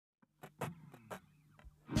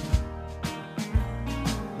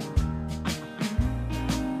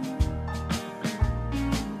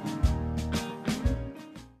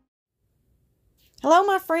Hello,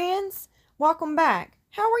 my friends. Welcome back.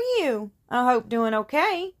 How are you? I hope doing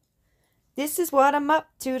okay. This is what I'm up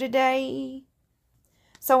to today.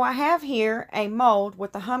 So I have here a mold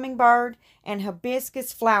with a hummingbird and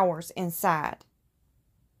hibiscus flowers inside.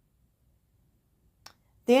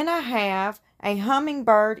 Then I have a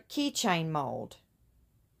hummingbird keychain mold.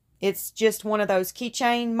 It's just one of those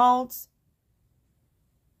keychain molds.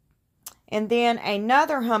 And then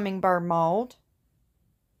another hummingbird mold.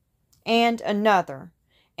 And another.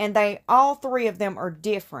 And all three of them are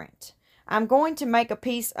different. I'm going to make a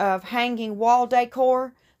piece of hanging wall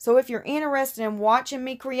decor. So if you're interested in watching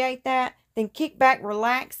me create that, then kick back,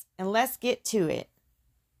 relax, and let's get to it.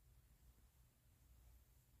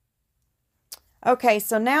 Okay,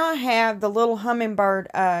 so now I have the little hummingbird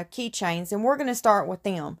keychains, and we're going to start with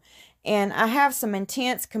them. And I have some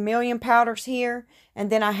intense chameleon powders here, and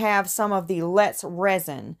then I have some of the Let's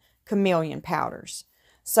Resin chameleon powders.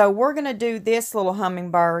 So we're going to do this little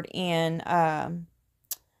hummingbird in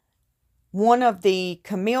one of the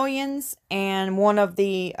chameleons and one of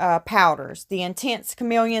the powders. The intense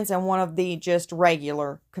chameleons and one of the just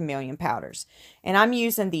regular chameleon powders. And I'm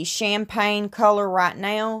using the champagne color right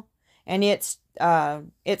now. And it's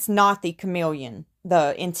not the chameleon,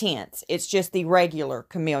 the intense. It's just the regular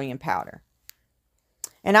chameleon powder.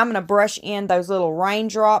 And I'm going to brush in those little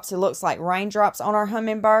raindrops. It looks like raindrops on our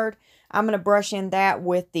hummingbird. I'm going to brush in that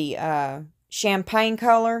with the champagne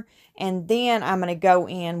color. And then I'm going to go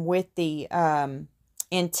in with the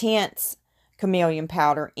intense chameleon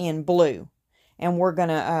powder in blue. And we're going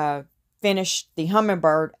to finish the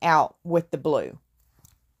hummingbird out with the blue.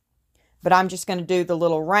 But I'm just going to do the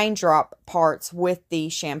little raindrop parts with the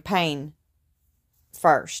champagne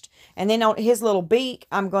first. And then on his little beak,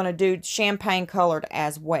 I'm going to do champagne colored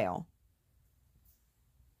as well.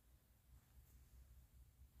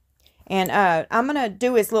 And I'm going to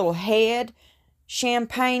do his little head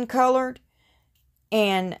champagne colored.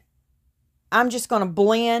 And I'm just going to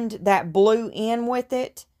blend that blue in with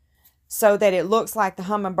it so that it looks like the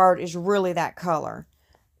hummingbird is really that color.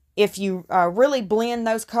 If you really blend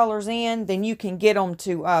those colors in, then you can get them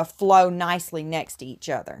to flow nicely next to each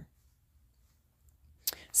other.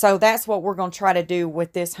 So that's what we're going to try to do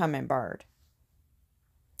with this hummingbird.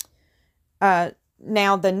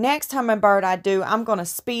 Now, the next hummingbird I do, I'm going to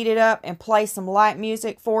speed it up and play some light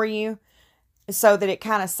music for you so that it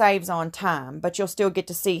kind of saves on time. But you'll still get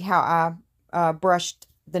to see how I brushed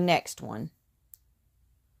the next one.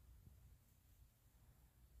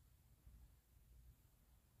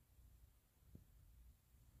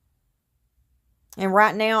 And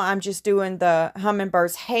right now, I'm just doing the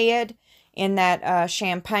hummingbird's head in that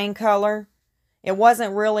champagne color. It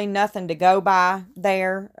wasn't really nothing to go by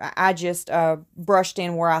there. I just brushed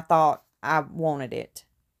in where I thought I wanted it.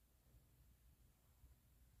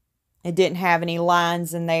 It didn't have any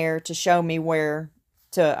lines in there to show me where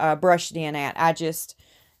to brush it in at. I just,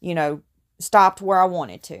 stopped where I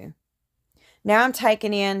wanted to. Now I'm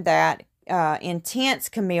taking in that intense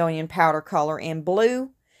chameleon powder color in blue.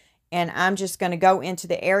 And I'm just going to go into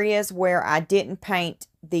the areas where I didn't paint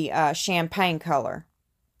the champagne color.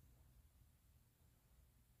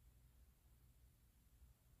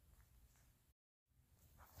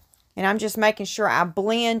 And I'm just making sure I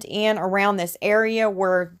blend in around this area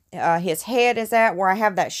where his head is at, where I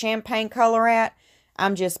have that champagne color at.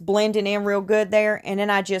 I'm just blending in real good there. And then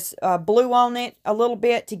I just blew on it a little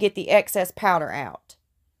bit to get the excess powder out.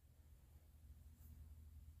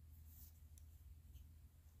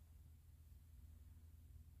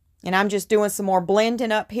 And I'm just doing some more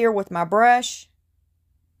blending up here with my brush.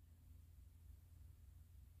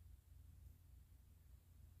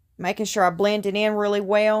 Making sure I blend it in really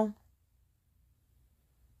well.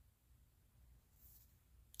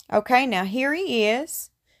 Okay, now here he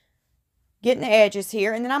is. Getting the edges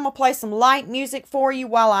here. And then I'm going to play some light music for you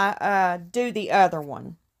while I do the other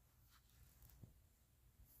one.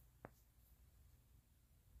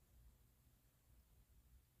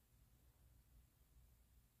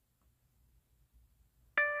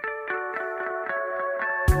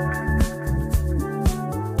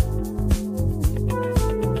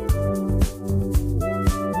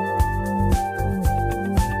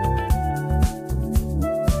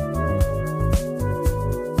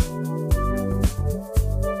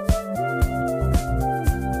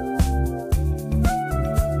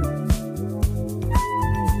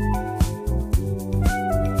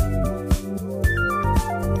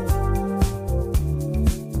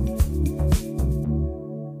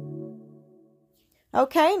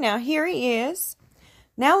 Okay, now here he is.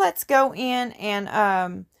 Now let's go in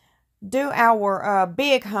and do our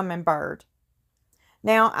big hummingbird.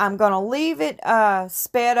 Now I'm going to leave it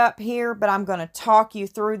sped up here, but I'm going to talk you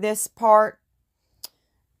through this part.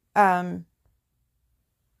 And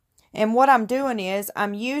what I'm doing is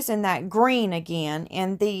I'm using that green again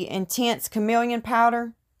in the Intense Chameleon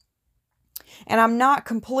powder. And I'm not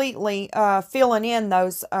completely filling in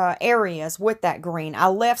those areas with that green. I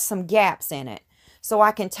left some gaps in it. So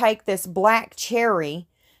I can take this Black Cherry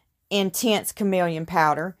Intense Chameleon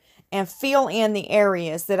powder and fill in the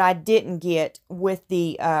areas that I didn't get with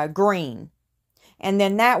the green. And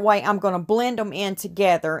then that way I'm going to blend them in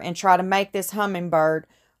together and try to make this hummingbird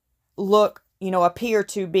look, appear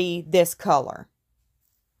to be this color.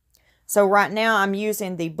 So right now I'm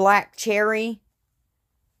using the Black Cherry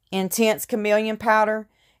Intense Chameleon powder,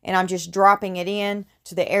 and I'm just dropping it in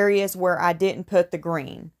to the areas where I didn't put the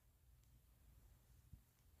green.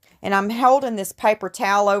 And I'm holding this paper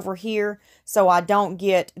towel over here so I don't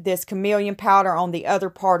get this chameleon powder on the other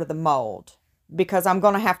part of the mold, because I'm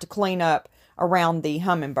going to have to clean up around the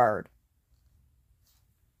hummingbird.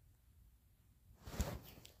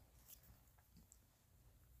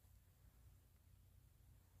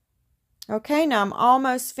 Okay, now I'm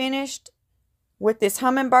almost finished with this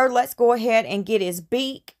hummingbird. Let's go ahead and get his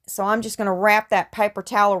beak. So I'm just going to wrap that paper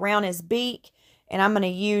towel around his beak, and I'm going to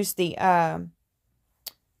use the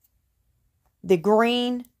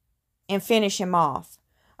green and finish him off.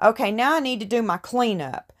 Okay, now I need to do my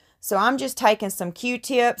cleanup. So I'm just taking some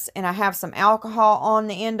Q-tips, and I have some alcohol on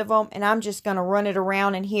the end of them, and I'm just going to run it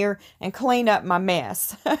around in here and clean up my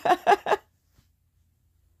mess.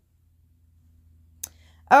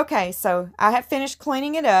 Okay, so I have finished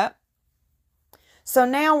cleaning it up. So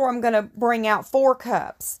now I'm going to bring out 4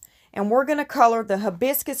 cups, and we're going to color the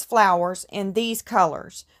hibiscus flowers in these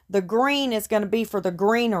colors. The green is going to be for the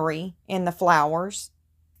greenery in the flowers.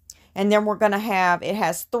 And then we're going to have, it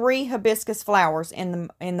has 3 hibiscus flowers in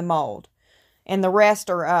the mold. And the rest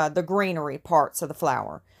are the greenery parts of the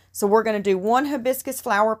flower. So we're going to do 1 hibiscus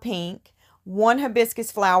flower pink, 1 hibiscus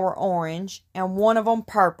flower orange, and 1 of them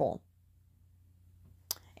purple.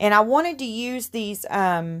 And I wanted to use these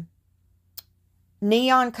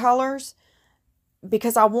neon colors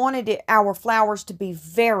because I wanted our flowers to be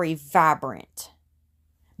very vibrant.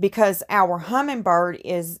 Because our hummingbird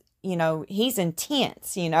is, he's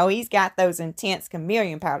intense, he's got those intense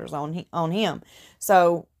chameleon powders on him.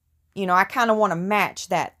 So, I kind of want to match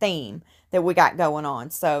that theme that we got going on.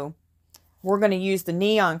 So, we're going to use the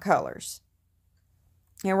neon colors.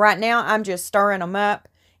 And right now, I'm just stirring them up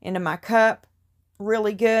into my cup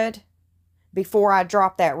really good before I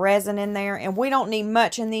drop that resin in there. And we don't need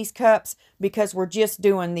much in these cups because we're just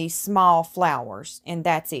doing these small flowers, and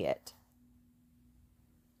that's it.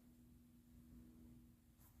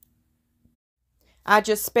 I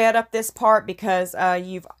just sped up this part because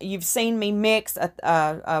you've seen me mix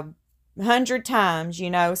a 100 times,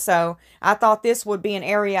 so I thought this would be an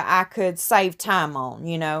area I could save time on,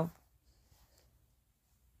 And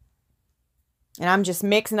I'm just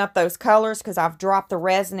mixing up those colors because I've dropped the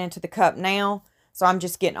resin into the cup now. So I'm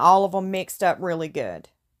just getting all of them mixed up really good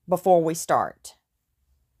before we start.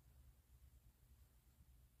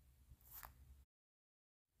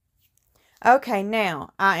 Okay,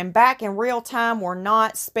 now I am back in real time. We're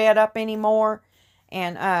not sped up anymore.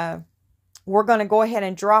 And we're going to go ahead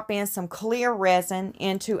and drop in some clear resin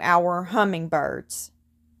into our hummingbirds.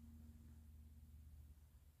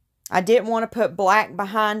 I didn't want to put black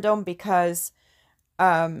behind them because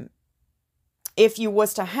if you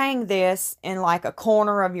was to hang this in like a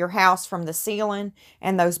corner of your house from the ceiling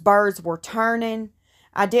and those birds were turning,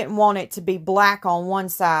 I didn't want it to be black on one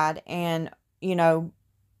side and,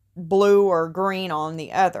 blue or green on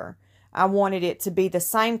the other. I wanted it to be the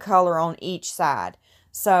same color on each side.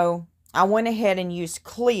 So I went ahead and used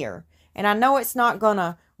clear. And I know it's not going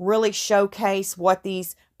to really showcase what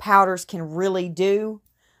these powders can really do,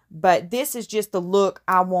 but this is just the look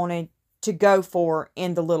I wanted to go for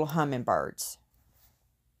in the little hummingbirds.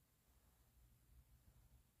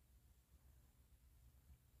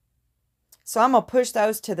 So I'm going to push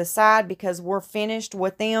those to the side because we're finished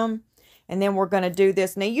with them. And then we're going to do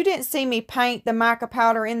this. Now, you didn't see me paint the mica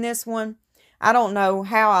powder in this one. I don't know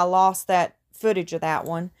how I lost that footage of that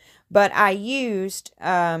one. But I used,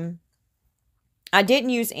 I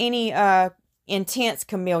didn't use any intense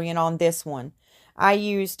chameleon on this one. I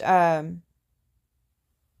used yes,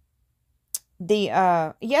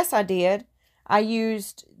 I did. I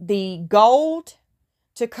used the gold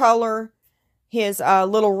to color his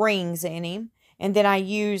little rings in him. And then I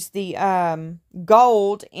used the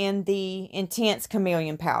gold in the intense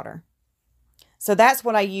chameleon powder. So that's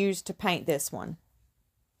what I used to paint this one.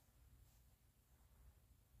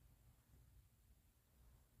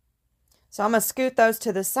 So I'm going to scoot those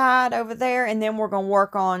to the side over there, and then we're going to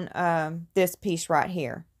work on this piece right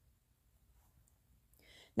here.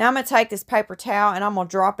 Now I'm going to take this paper towel and I'm going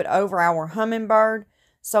to drop it over our Hummingbird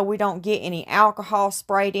so we don't get any alcohol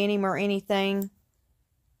sprayed in him or anything,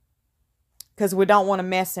 because we don't want to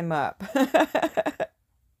mess him up. And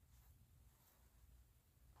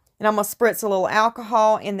I'm going to spritz a little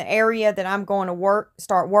alcohol in the area that I'm going to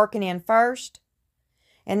start working in first.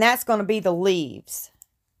 And that's going to be the leaves.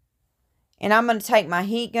 And I'm going to take my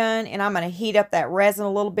heat gun and I'm going to heat up that resin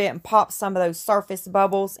a little bit and pop some of those surface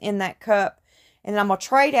bubbles in that cup. And then I'm going to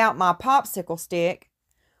trade out my popsicle stick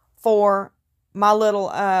for my little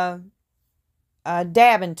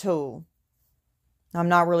dabbing tool. I'm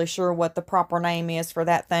not really sure what the proper name is for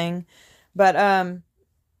that thing. But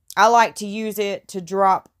I like to use it to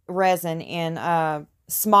drop resin in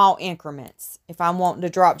small increments. If I'm wanting to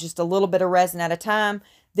drop just a little bit of resin at a time,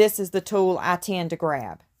 this is the tool I tend to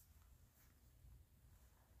grab.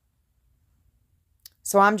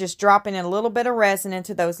 So I'm just dropping in a little bit of resin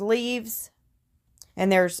into those leaves.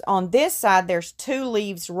 And on this side, there's 2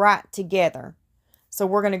 leaves right together. So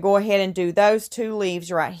we're going to go ahead and do those 2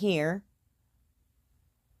 leaves right here.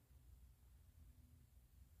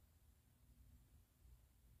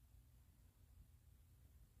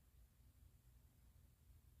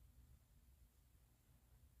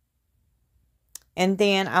 And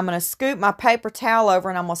then I'm going to scoop my paper towel over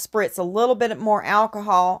and I'm going to spritz a little bit more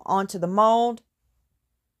alcohol onto the mold.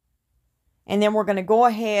 And then we're going to go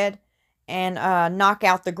ahead and knock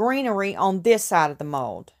out the greenery on this side of the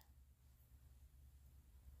mold.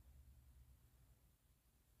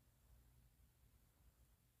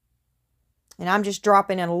 And I'm just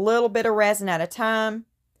dropping in a little bit of resin at a time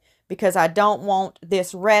because I don't want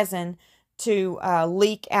this resin to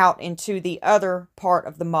leak out into the other part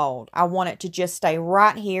of the mold. I want it to just stay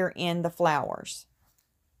right here in the flowers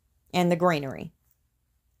and the greenery.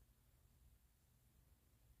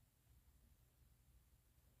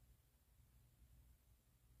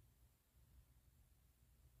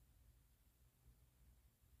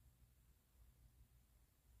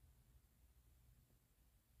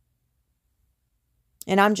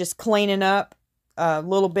 And I'm just cleaning up a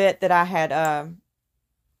little bit that I had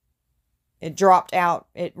it dropped out.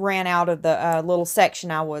 It ran out of the little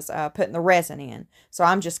section I was putting the resin in. So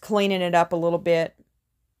I'm just cleaning it up a little bit.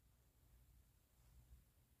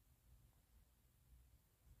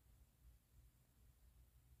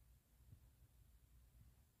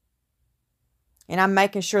 And I'm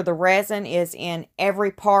making sure the resin is in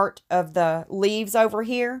every part of the leaves over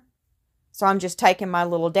here. So I'm just taking my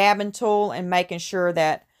little dabbing tool and making sure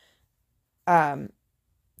that there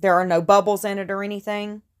are no bubbles in it or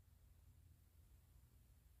anything.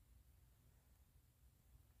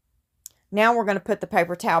 Now we're going to put the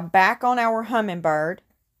paper towel back on our Hummingbird.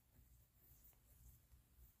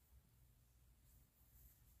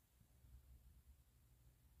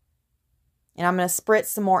 And I'm going to spritz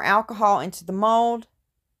some more alcohol into the mold.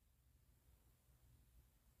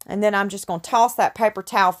 And then I'm just going to toss that paper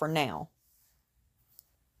towel for now,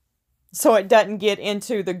 so it doesn't get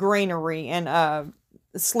into the greenery and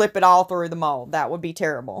slip it all through the mold. That would be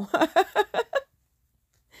terrible.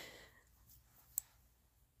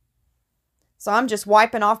 So I'm just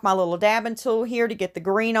wiping off my little dabbing tool here to get the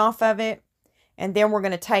green off of it. And then we're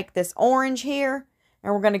going to take this orange here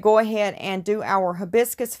and we're going to go ahead and do our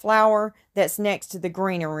hibiscus flower that's next to the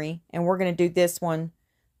greenery. And we're going to do this one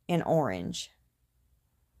in orange.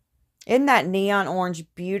 Isn't that neon orange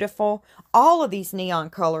beautiful? All of these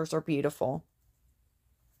neon colors are beautiful.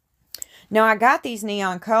 Now, I got these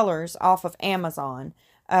neon colors off of Amazon.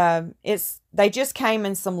 They just came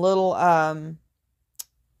in some little,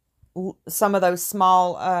 some of those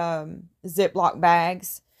small Ziploc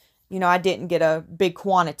bags. You know, I didn't get a big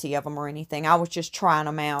quantity of them or anything. I was just trying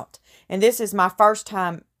them out. And this is my first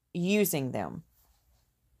time using them.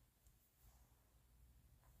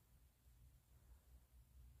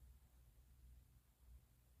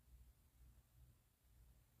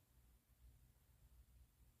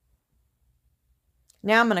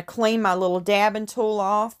 Now I'm going to clean my little dabbing tool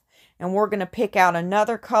off, and we're going to pick out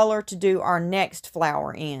another color to do our next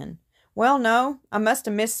flower in. Well, no, I must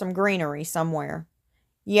have missed some greenery somewhere.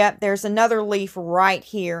 Yep, there's another leaf right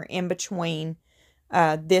here in between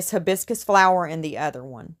this hibiscus flower and the other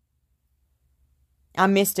one. I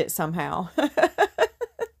missed it somehow.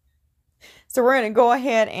 So we're going to go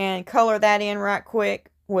ahead and color that in right quick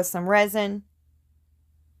with some resin.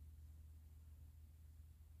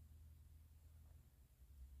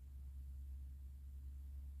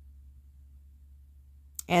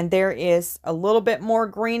 And there is a little bit more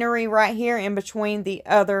greenery right here in between the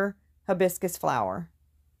other hibiscus flower.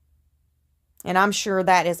 And I'm sure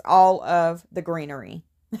that is all of the greenery.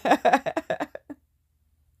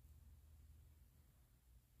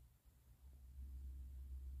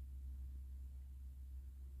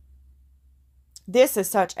 This is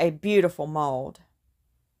such a beautiful mold.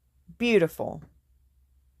 Beautiful.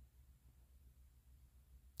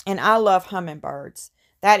 And I love hummingbirds.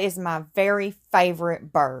 That is my very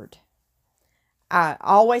favorite bird. I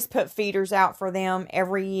always put feeders out for them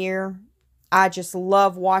every year. I just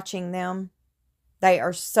love watching them. They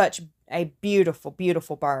are such a beautiful,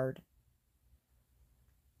 beautiful bird.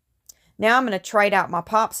 Now I'm going to trade out my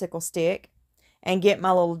popsicle stick and get my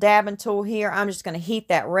little dabbing tool here. I'm just going to heat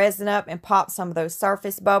that resin up and pop some of those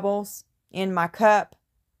surface bubbles in my cup.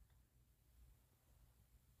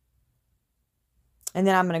 And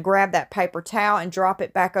then I'm going to grab that paper towel and drop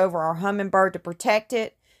it back over our hummingbird to protect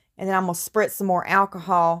it. And then I'm going to spritz some more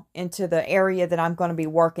alcohol into the area that I'm going to be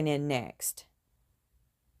working in next.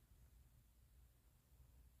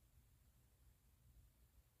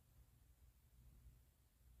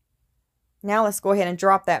 Now let's go ahead and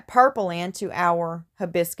drop that purple into our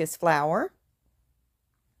hibiscus flower.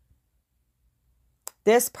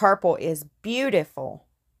 This purple is beautiful.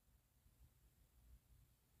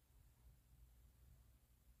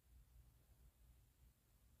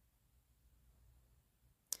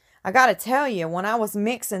 I gotta tell you, when I was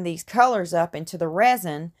mixing these colors up into the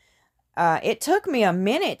resin, it took me a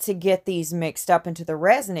minute to get these mixed up into the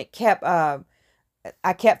resin.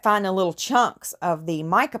 I kept finding little chunks of the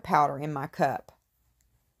mica powder in my cup.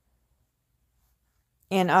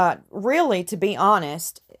 And really, to be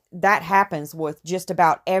honest, that happens with just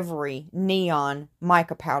about every neon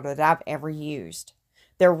mica powder that I've ever used.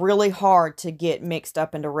 They're really hard to get mixed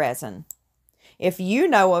up into resin. If you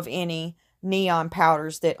know of any neon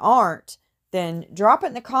powders that aren't, then drop it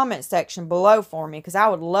in the comment section below for me, because I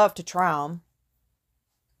would love to try them.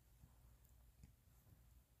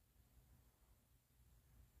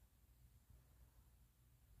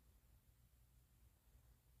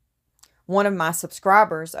 One of my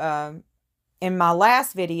subscribers, in my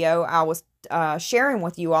last video, I was sharing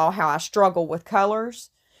with you all how I struggle with colors,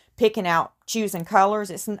 choosing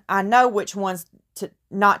colors. I know which ones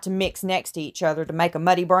not to mix next to each other to make a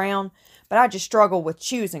muddy brown, but I just struggle with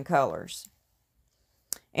choosing colors.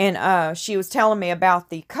 And she was telling me about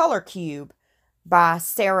the Color Cube by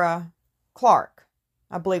Sarah Clark.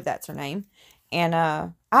 I believe that's her name. And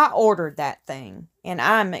I ordered that thing, and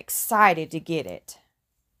I'm excited to get it.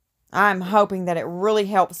 I'm hoping that it really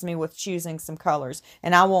helps me with choosing some colors,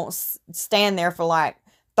 and I won't stand there for like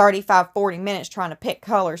 35-40 minutes trying to pick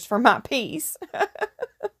colors for my piece.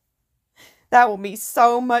 That will be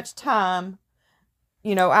so much time,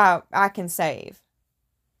 I can save.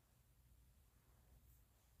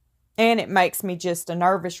 And it makes me just a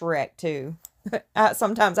nervous wreck too.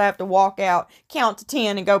 Sometimes I have to walk out, count to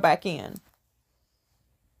 10, and go back in.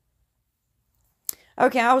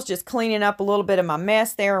 Okay, I was just cleaning up a little bit of my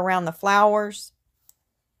mess there around the flowers.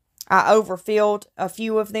 I overfilled a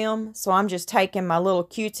few of them, so I'm just taking my little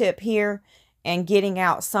Q-tip here and getting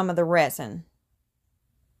out some of the resin.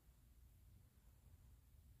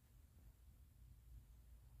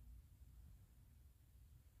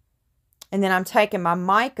 And then I'm taking my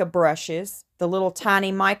mica brushes, the little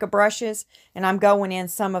tiny mica brushes, and I'm going in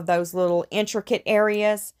some of those little intricate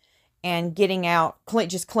areas and getting out,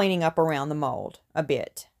 just cleaning up around the mold a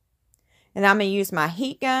bit. And I'm going to use my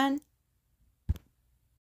heat gun.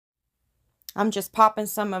 I'm just popping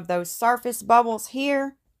some of those surface bubbles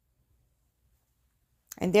here.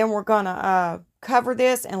 And then we're going to cover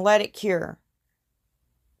this and let it cure.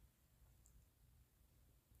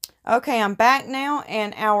 Okay, I'm back now,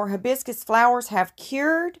 and our hibiscus flowers have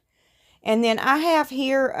cured. And then I have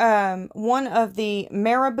here one of the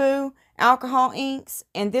Marabou alcohol inks,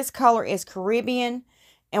 and this color is Caribbean.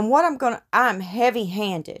 And what I'm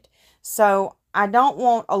heavy-handed, so I don't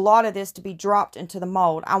want a lot of this to be dropped into the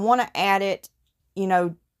mold. I want to add it,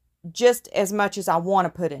 just as much as I want to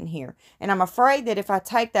put in here. And I'm afraid that if I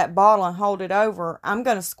take that bottle and hold it over, I'm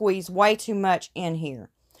going to squeeze way too much in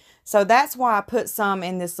here. So that's why I put some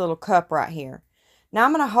in this little cup right here. Now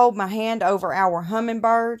I'm going to hold my hand over our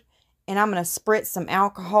hummingbird, and I'm going to spritz some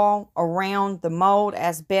alcohol around the mold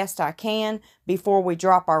as best I can before we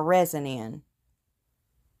drop our resin in.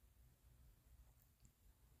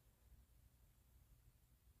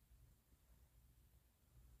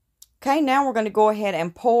 Okay, now we're going to go ahead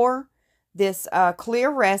and pour this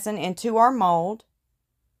clear resin into our mold.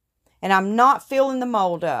 And I'm not filling the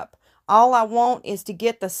mold up. All I want is to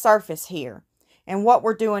get the surface here. And what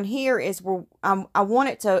we're doing here is I want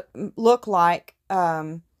it to look like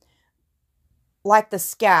the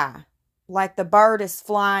sky, like the bird is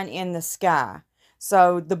flying in the sky.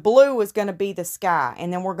 So the blue is going to be the sky.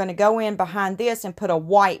 And then we're going to go in behind this and put a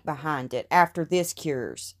white behind it after this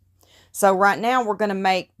cures. So right now we're going to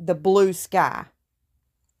make the blue sky.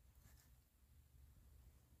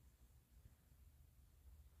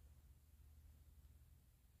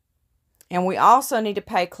 And we also need to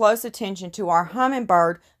pay close attention to our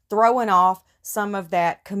hummingbird throwing off some of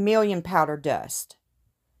that chameleon powder dust.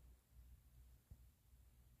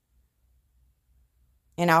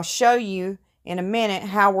 And I'll show you in a minute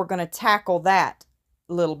how we're going to tackle that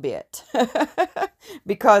little bit.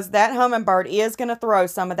 Because that hummingbird is going to throw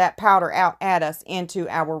some of that powder out at us into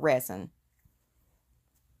our resin.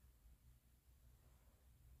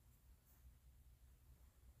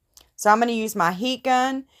 So I'm going to use my heat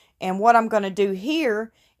gun. And what I'm going to do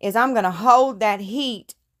here is I'm going to hold that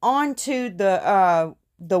heat onto the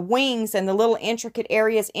wings and the little intricate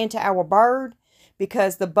areas into our bird,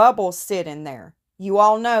 because the bubbles sit in there. You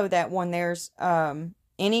all know that when there's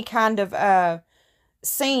any kind of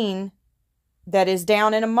scene that is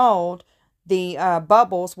down in a mold, the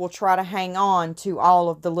bubbles will try to hang on to all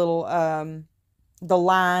of the little the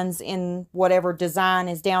lines in whatever design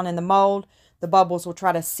is down in the mold. The bubbles will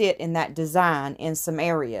try to sit in that design in some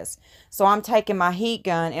areas. So I'm taking my heat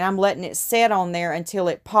gun and I'm letting it set on there until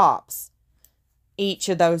it pops each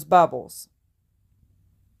of those bubbles.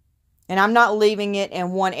 And I'm not leaving it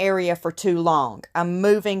in one area for too long. I'm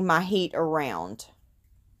moving my heat around.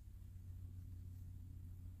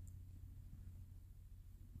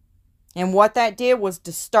 And what that did was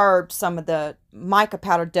disturb some of the mica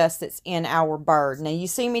powder dust that's in our bird. Now you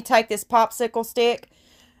see me take this popsicle stick.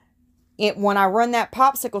 When I run that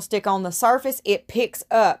popsicle stick on the surface, it picks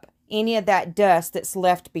up any of that dust that's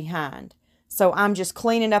left behind. So I'm just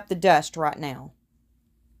cleaning up the dust right now.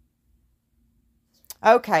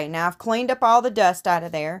 Okay, now I've cleaned up all the dust out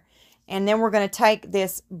of there. And then we're going to take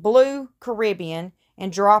this blue Caribbean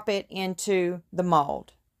and drop it into the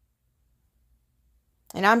mold.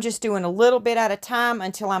 And I'm just doing a little bit at a time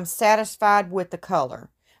until I'm satisfied with the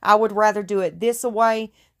color. I would rather do it this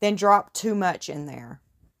way than drop too much in there.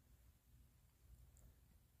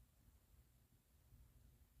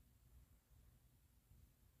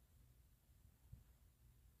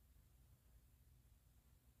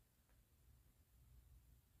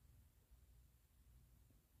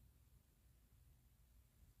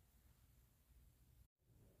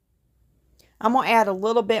 I'm going to add a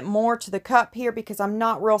little bit more to the cup here because I'm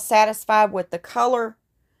not real satisfied with the color.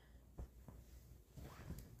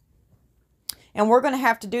 And we're going to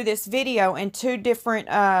have to do this video in two different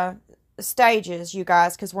stages, you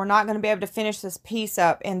guys, because we're not going to be able to finish this piece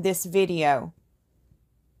up in this video.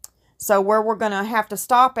 So where we're going to have to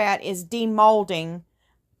stop at is demolding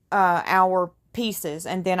our pieces.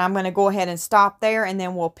 And then I'm going to go ahead and stop there, and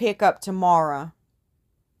then we'll pick up tomorrow.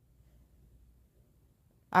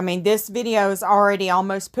 I mean, this video is already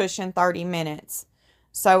almost pushing 30 minutes.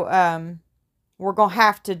 So, we're going to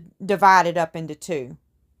have to divide it up into two.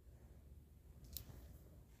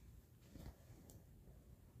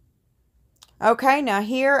 Okay, now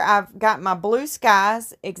here I've got my blue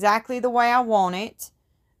skies exactly the way I want it.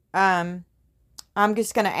 I'm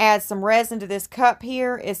just going to add some resin to this cup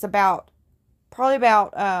here. It's probably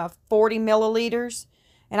about 40 milliliters.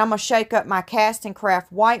 And I'm going to shake up my Cast and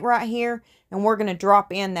Craft white right here. And we're going to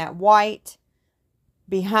drop in that white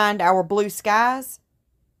behind our blue skies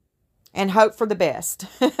and hope for the best.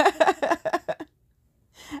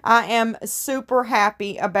 I am super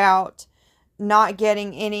happy about not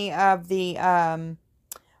getting any of the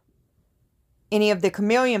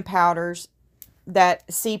chameleon powders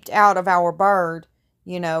that seeped out of our bird,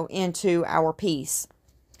 you know, into our piece.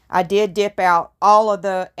 I did dip out all of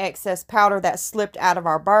the excess powder that slipped out of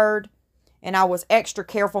our bird. And I was extra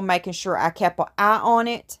careful making sure I kept an eye on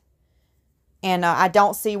it. And I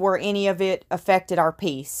don't see where any of it affected our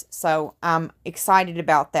piece. So I'm excited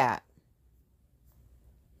about that.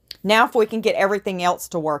 Now if we can get everything else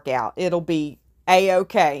to work out, it'll be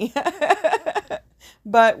a-okay.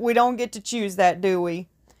 But we don't get to choose that, do we?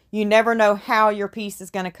 You never know how your piece is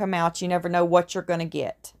going to come out. You never know what you're going to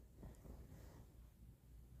get.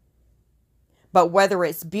 But whether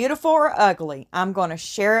it's beautiful or ugly, I'm going to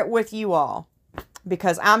share it with you all.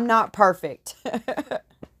 Because I'm not perfect.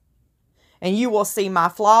 And you will see my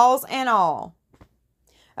flaws and all.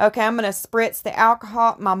 Okay, I'm going to spritz the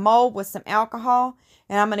alcohol, my mold with some alcohol.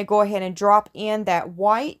 And I'm going to go ahead and drop in that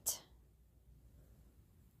white.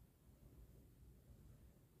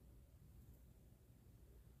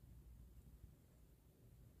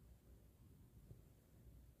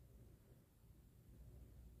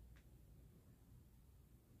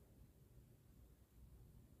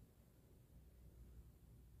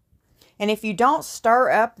 And if you don't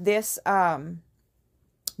stir up this,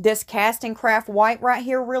 this casting craft white right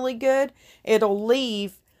here really good, it'll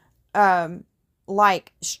leave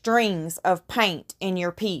like strings of paint in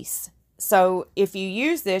your piece. So if you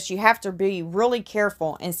use this, you have to be really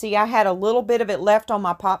careful. And see, I had a little bit of it left on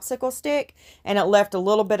my popsicle stick, and it left a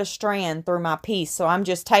little bit of strand through my piece. So I'm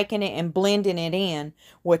just taking it and blending it in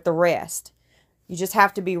with the rest. You just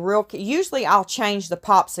have to be real. Usually I'll change the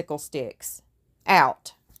popsicle sticks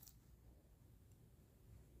out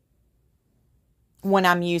when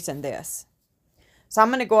I'm using this. So I'm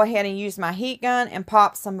going to go ahead and use my heat gun and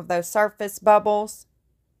pop some of those surface bubbles.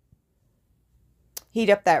 Heat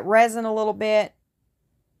up that resin a little bit.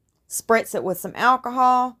 Spritz it with some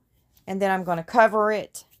alcohol. And then I'm going to cover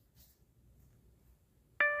it.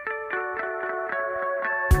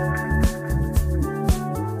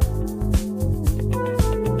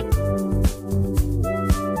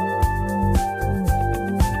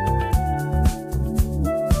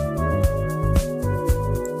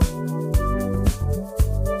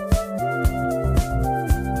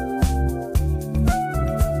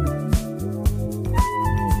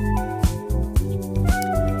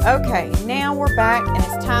 Okay, now we're back and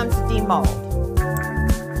it's time to demold.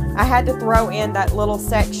 I had to throw in that little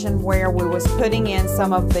section where we was putting in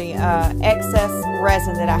some of the excess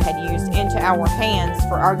resin that I had used into our hands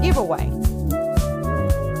for our giveaway.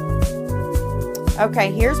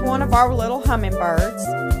 Okay, here's one of our little hummingbirds.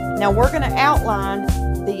 Now we're going to outline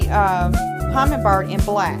the hummingbird in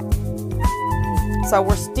black. So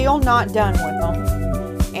we're still not done with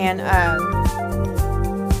them. And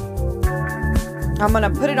I'm going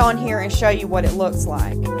to put it on here and show you what it looks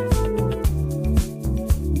like.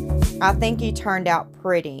 I think he turned out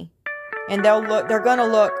pretty. And they're going to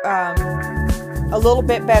look a little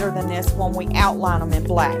bit better than this when we outline them in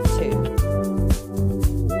black too.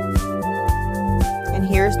 And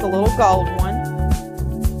here's the little gold one.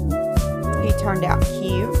 He turned out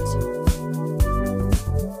cute.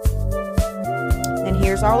 And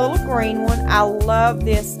here's our little green one. I love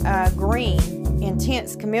this green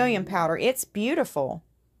intense chameleon powder. It's beautiful.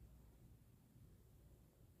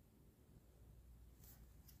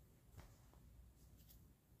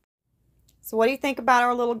 So what do you think about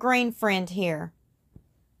our little green friend here?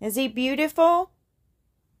 Is he beautiful?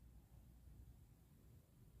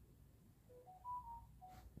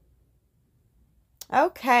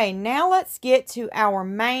 Okay, now let's get to our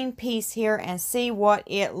main piece here and see what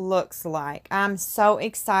it looks like. I'm so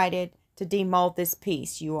excited to demold this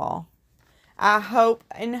piece, you all. I hope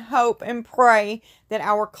and pray that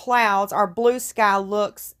our clouds, our blue sky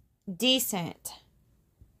looks decent.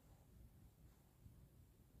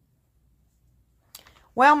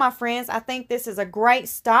 Well, my friends, I think this is a great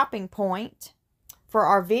stopping point for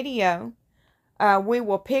our video. We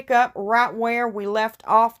will pick up right where we left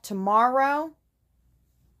off tomorrow.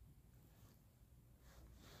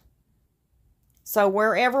 So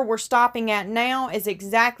wherever we're stopping at now is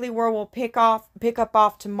exactly where we'll pick up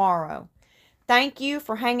off tomorrow. Thank you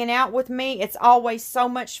for hanging out with me. It's always so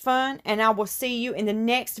much fun. And I will see you in the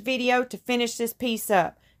next video to finish this piece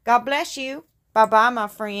up. God bless you. Bye-bye, my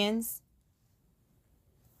friends.